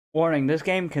Warning, this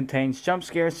game contains jump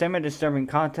scares, semi-disturbing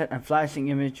content, and flashing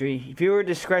imagery. Viewer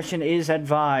discretion is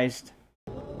advised.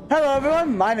 Hello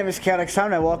everyone, my name is Chaotic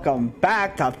Sound and welcome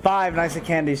back to Five Nights at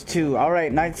Candy's 2.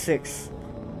 Alright, night 6.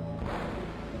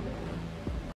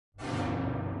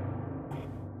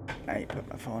 I put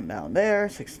my phone down there,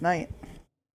 6th night.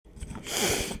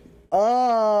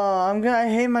 Oh, I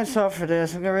hate myself for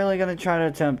this. I'm really gonna try to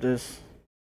attempt this.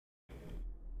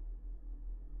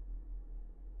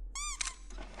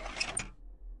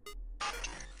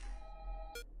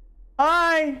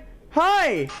 Hi!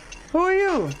 Hi! Who are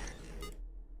you?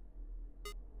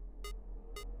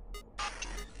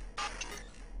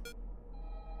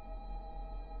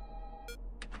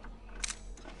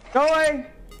 Go away!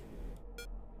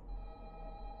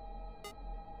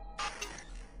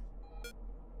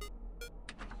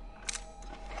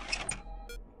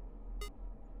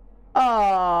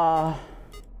 Ah.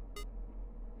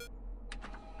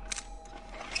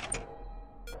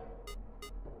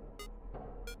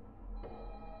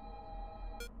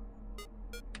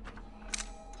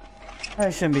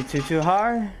 That shouldn't be too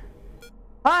hard.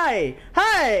 Hi!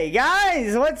 Hi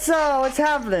guys! What's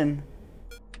happening?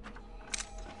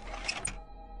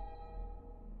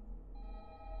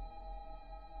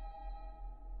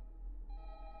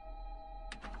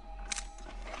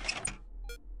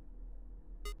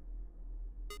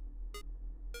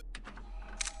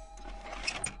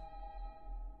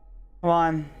 Come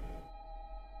on.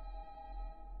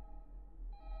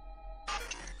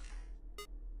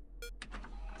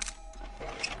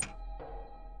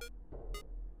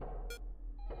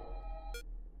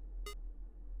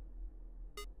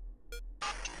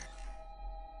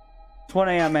 It's 1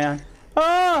 AM, man.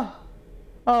 Oh!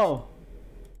 Oh.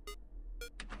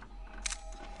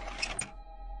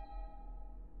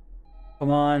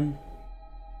 Come on.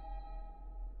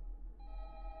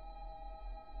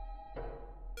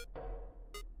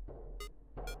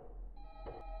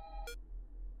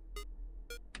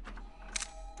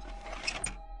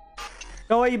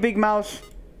 Go away, you big mouse.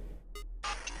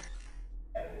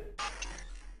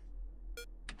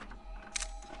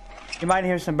 You might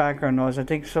hear some background noise. I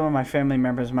think some of my family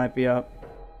members might be up.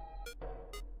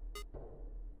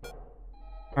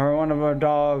 Or one of our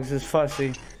dogs is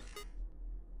fussy.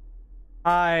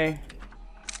 Hi.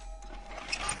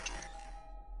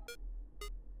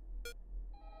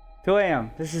 2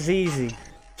 AM. This is easy.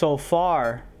 So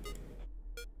far.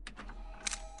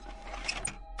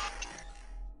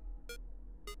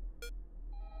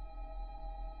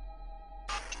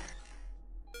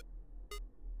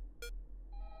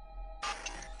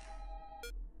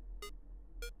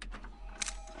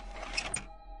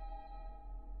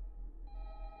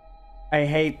 I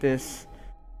hate this.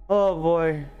 Oh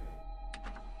boy.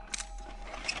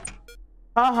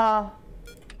 Haha.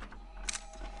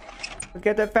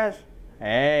 Get that fast.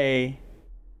 Hey.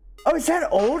 Oh, is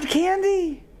that old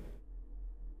candy?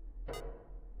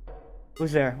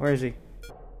 Who's there? Where is he?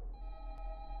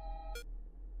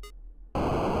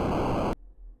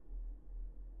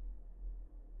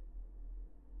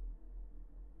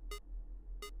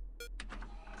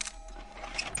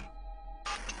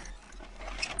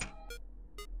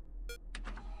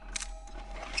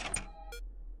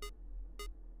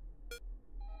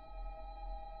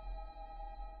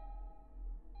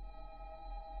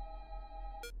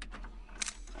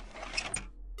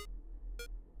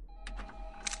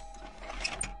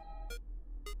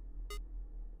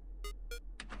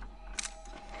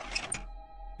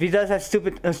 If he does that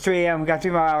stupid, it's 3 AM. We got 3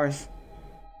 more hours.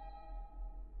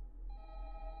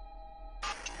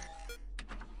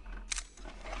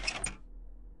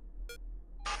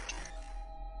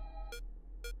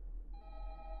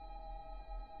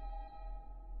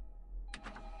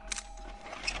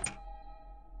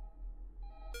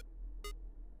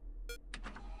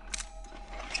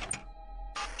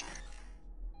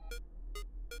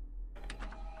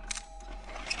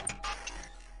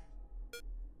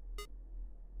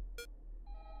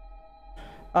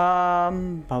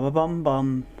 Bum bum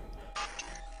bum.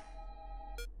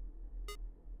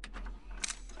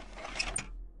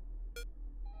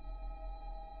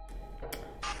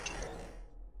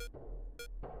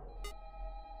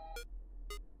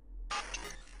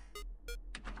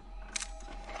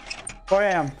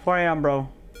 Four AM, bro.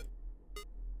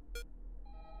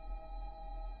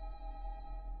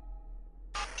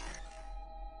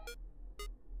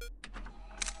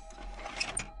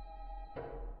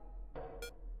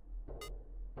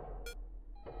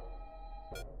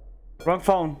 Wrong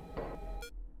phone.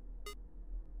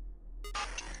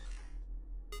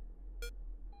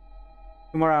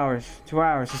 Two more hours. 2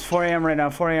 hours. It's 4 AM right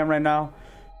now. 4 AM right now.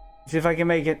 See if I can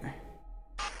make it.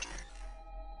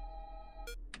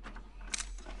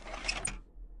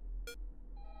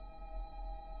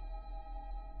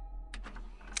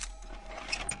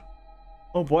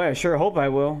 Oh boy, I sure hope I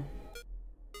will.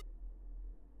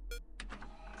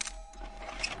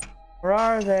 Where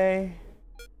are they?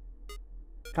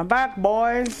 Come back,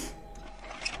 boys.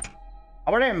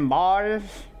 How about them, boys?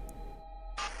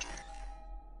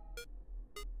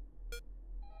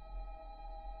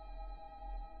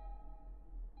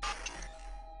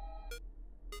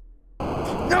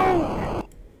 No!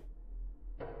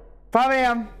 5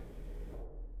 a.m.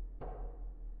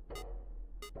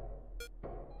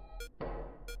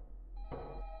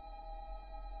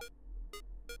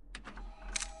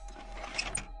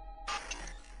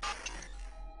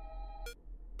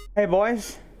 Hey,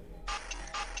 boys.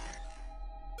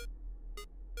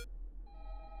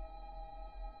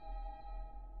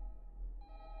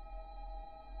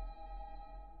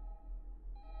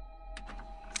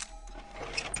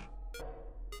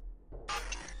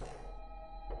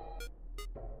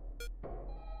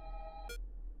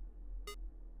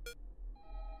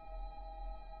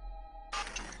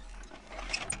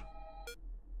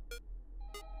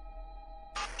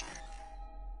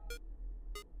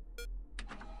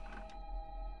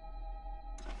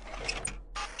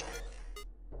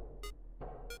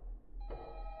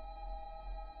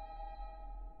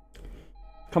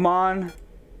 Come on.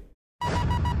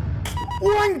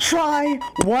 One try!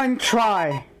 One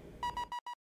try!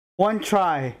 One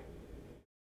try.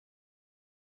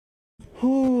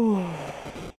 Whew.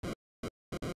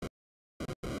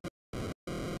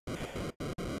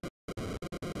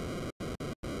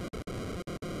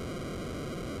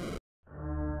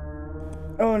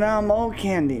 Oh, now I'm old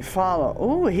candy. Follow.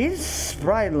 Ooh, his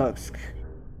sprite looks.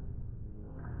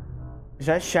 Is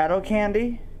that shadow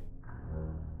candy?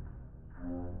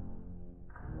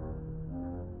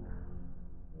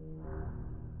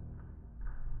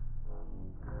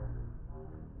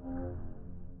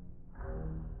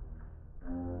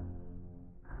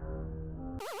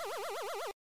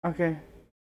 Okay.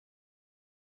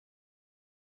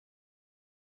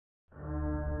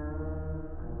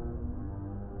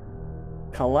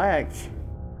 Collect.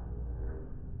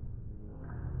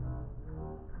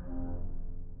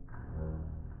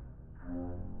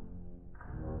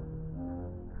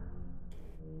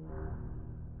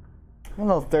 I'm a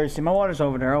little thirsty. My water's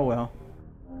over there. Oh well.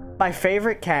 My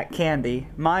favorite cat candy.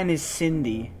 Mine is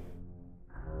Cindy.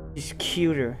 She's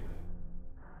cuter.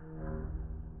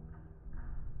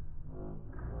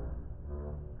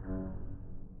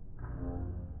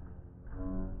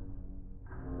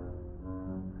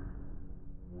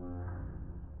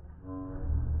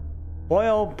 Boy,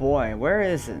 oh boy, where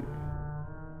is it?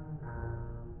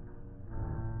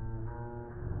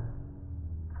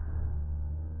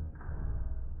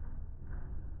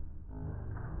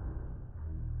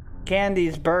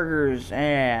 Candies, burgers,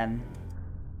 and...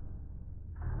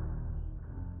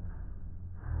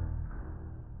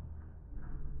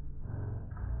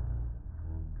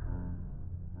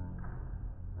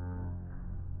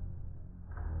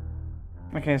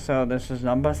 Okay, so this is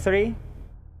number 3.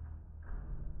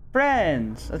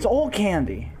 Friends! It's old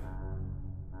candy.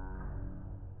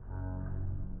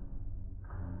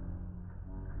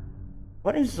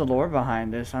 What is the lore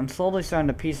behind this? I'm slowly starting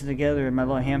to piece it together in my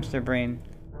little hamster brain.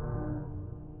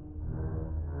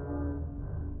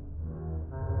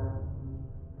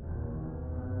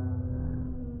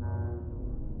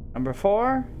 Number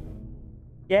 4.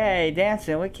 Yay,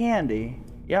 dancing with candy.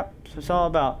 Yep, that's what it's all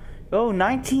about. Oh,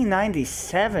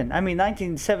 1997. I mean,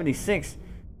 1976.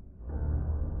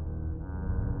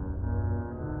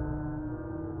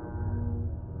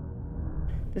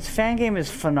 This fan game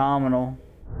is phenomenal.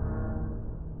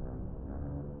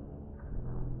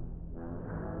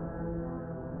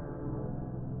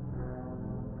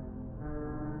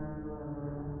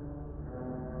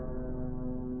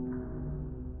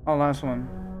 Oh, last one.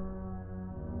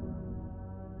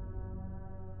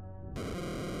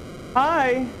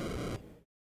 Hi!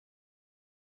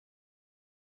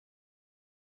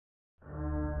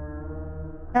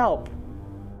 Help!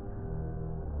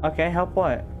 Okay, help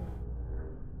what?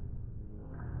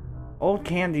 Old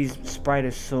Candy's sprite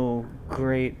is so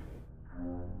great.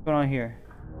 What's going on here?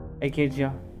 Hey kids,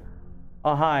 yo.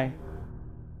 Oh, hi.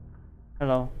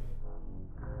 Hello.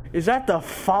 Is that the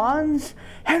Fonz?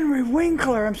 Henry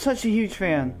Winkler! I'm such a huge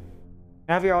fan. Can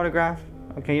I have your autograph?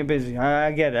 Okay, you're busy.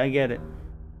 I get it, I get it.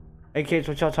 Hey kids,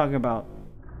 what y'all talking about?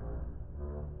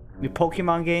 New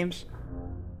Pokemon games?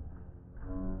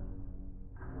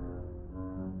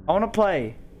 I wanna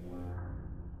play.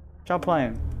 What y'all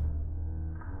playing?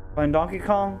 Playing Donkey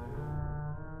Kong?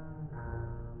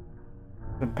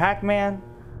 The Pac-Man?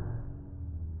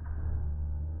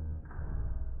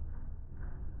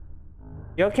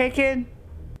 You okay, kid?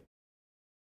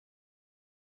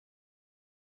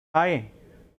 Hi.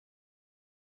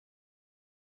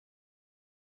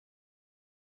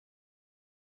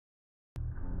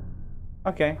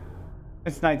 Okay.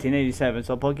 It's 1987,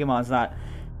 so Pokemon's not,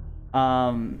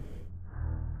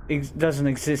 doesn't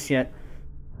exist yet.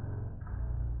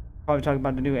 Probably talking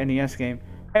about the new NES game.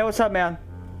 Hey, what's up, man?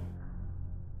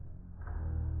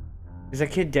 Is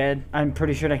that kid dead? I'm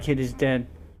pretty sure that kid is dead.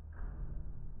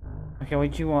 Okay,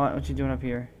 what you want? What you doing up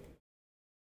here?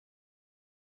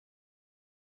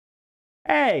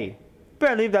 Hey!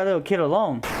 Better leave that little kid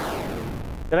alone.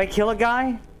 Did I kill a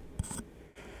guy?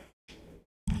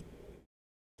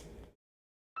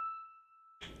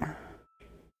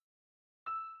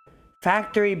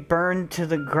 Factory burned to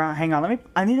the ground. Hang on,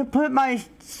 I need to put my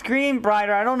screen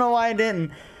brighter. I don't know why I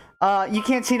didn't. You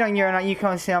can't see it on your end. You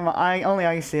can't see it on my, only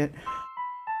I can see it.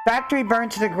 Factory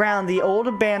burned to the ground. The old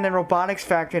abandoned robotics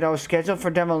factory that was scheduled for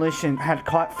demolition had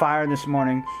caught fire this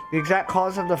morning. The exact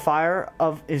cause of the fire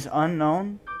is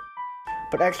unknown,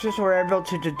 but experts were able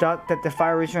to deduct that the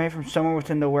fire originated from somewhere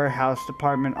within the warehouse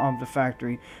department of the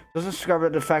factory. Those discovered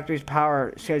that the factory's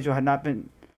power schedule had not been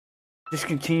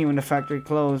discontinued when the factory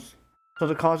closed, so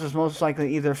the cause is most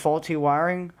likely either faulty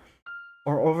wiring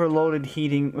or overloaded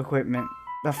heating equipment.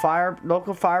 The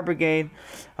local fire brigade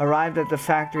arrived at the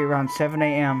factory around 7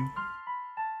 a.m.,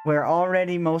 where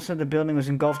already most of the building was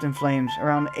engulfed in flames.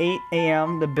 Around 8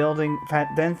 a.m., the building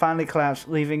then finally collapsed,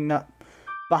 leaving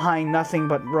behind nothing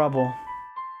but rubble.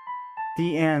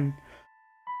 The end.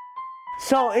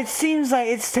 So it seems like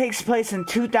it takes place in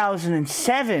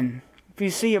 2007. If you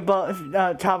see above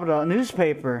top of the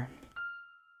newspaper.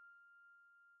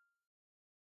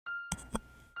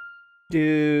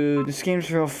 Dude, this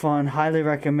game's real fun. Highly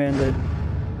recommended.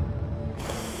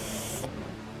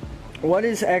 What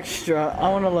is extra? I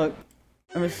want to look.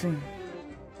 Let me see.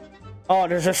 Oh,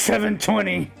 there's a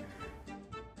 720.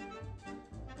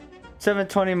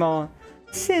 720 mall.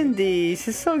 Cindy,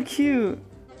 she's so cute.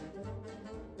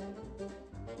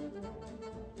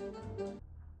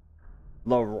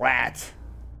 The rat.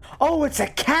 Oh, it's a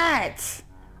cat.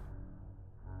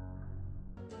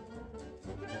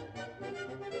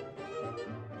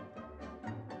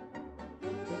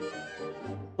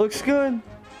 Looks good.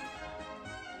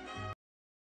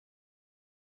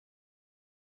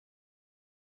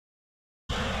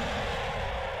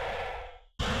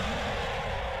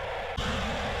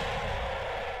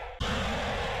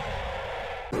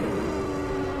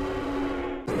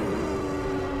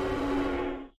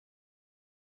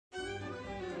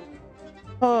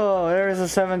 Oh, there's a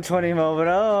 720 moment.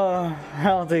 Oh, I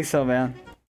don't think so, man.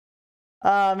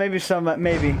 Maybe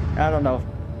maybe. I don't know.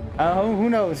 Who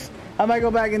knows? I might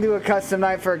go back and do a custom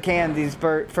night for Candies,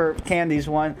 for Candies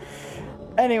one.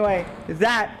 Anyway,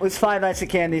 that was Five Nights at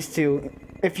Candies 2.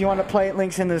 If you want to play it,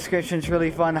 links in the description. It's really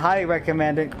fun. Highly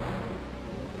recommend it.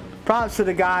 Props to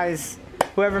the guys,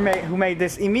 who made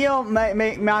this. Emil,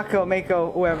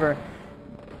 Mako, whoever.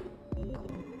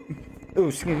 Ooh,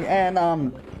 excuse me. And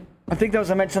I think there was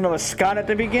a mention of a Scott at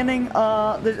the beginning.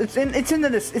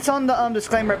 It's on the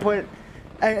disclaimer I put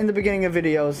in the beginning of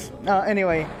videos.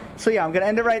 Anyway, so yeah, I'm gonna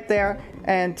end it right there.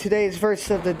 And today's verse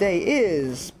of the day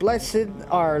is blessed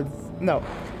are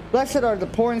the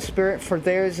poor in spirit, for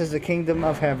theirs is the kingdom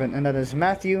of heaven. And that is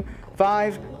Matthew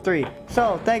 5:3.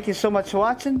 So thank you so much for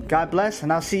watching. God bless,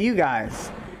 and I'll see you guys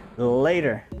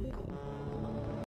later.